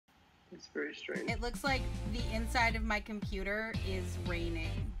It's very strange. It looks like the inside of my computer is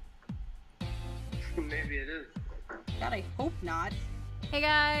raining. Maybe it is. God, I hope not. Hey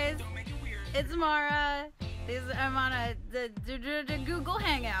guys, Don't make it weird. it's Amara. I'm on the Google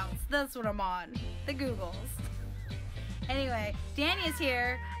Hangouts. That's what I'm on. The Googles. Anyway, Danny is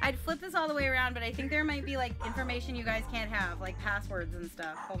here. I'd flip this all the way around, but I think there might be like information you guys can't have, like passwords and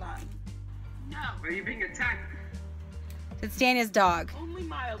stuff. Hold on. No. Are you being attacked? It's Danny's dog. Only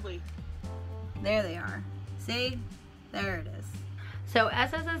mildly. There they are. See? There it is. So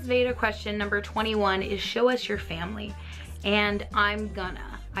SSS VEDA question number 21 is show us your family. And I'm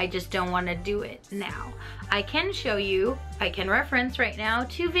gonna. I just don't want to do it now. I can show you, I can reference right now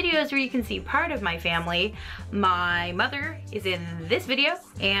 2 videos where you can see part of my family. My mother is in this video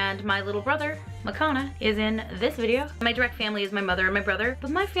and my little brother, Makana, is in this video. My direct family is my mother and my brother,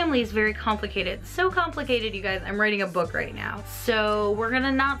 but my family is very complicated. So complicated, you guys, I'm writing a book right now. So we're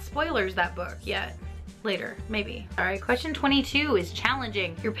gonna not spoilers that book yet. Later, maybe. All right, question 22 is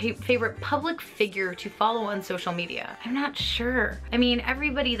challenging. Your favorite public figure to follow on social media. I'm not sure. I mean,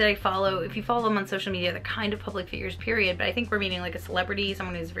 everybody that I follow, if you follow them on social media, they're kind of public figures, period, but I think we're meaning like a celebrity,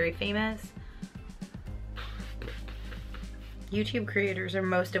 someone who's very famous. YouTube creators are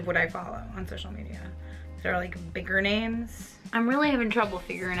most of what I follow on social media. They're like bigger names. I'm really having trouble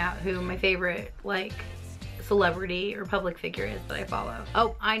figuring out who my favorite, like, celebrity or public figure is that I follow.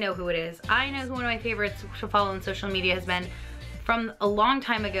 Oh, I know who it is. I know who one of my favorites to follow on social media has been. From a long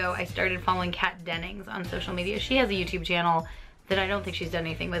time ago, I started following Kat Dennings on social media. She has a YouTube channel that I don't think she's done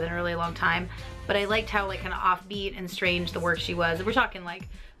anything with in a really long time, but I liked how like kind of offbeat and strange the work she was. We're talking like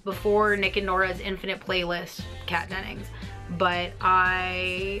before Nick and Nora's Infinite Playlist, Kat Dennings. But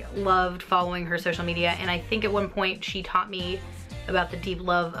I loved following her social media, and I think at one point she taught me about the deep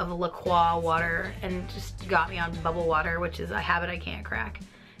love of La Croix water and just got me on bubble water, which is a habit I can't crack.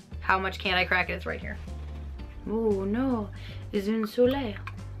 How much can't I crack it? It's right here. Oh no, it's un soleil.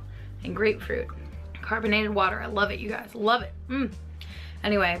 And grapefruit. Carbonated water, I love it, you guys, love it.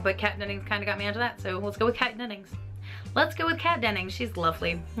 Anyway, but Kat Dennings kind of got me onto that, so let's go with Kat Dennings. Let's go with Kat Dennings, she's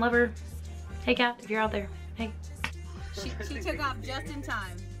lovely, love her. Hey Kat, if you're out there, hey. She took off just in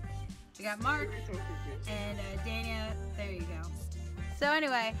time. We got Mark and Dania, there you go. So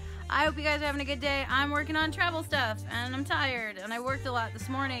anyway, I hope you guys are having a good day. I'm working on travel stuff and I'm tired and I worked a lot this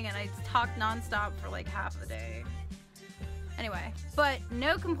morning and I talked nonstop for like half the day. Anyway, but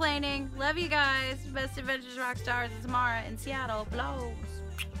no complaining. Love you guys. Best Adventures Rock Stars. It's Amara in Seattle.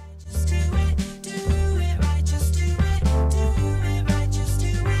 Blows.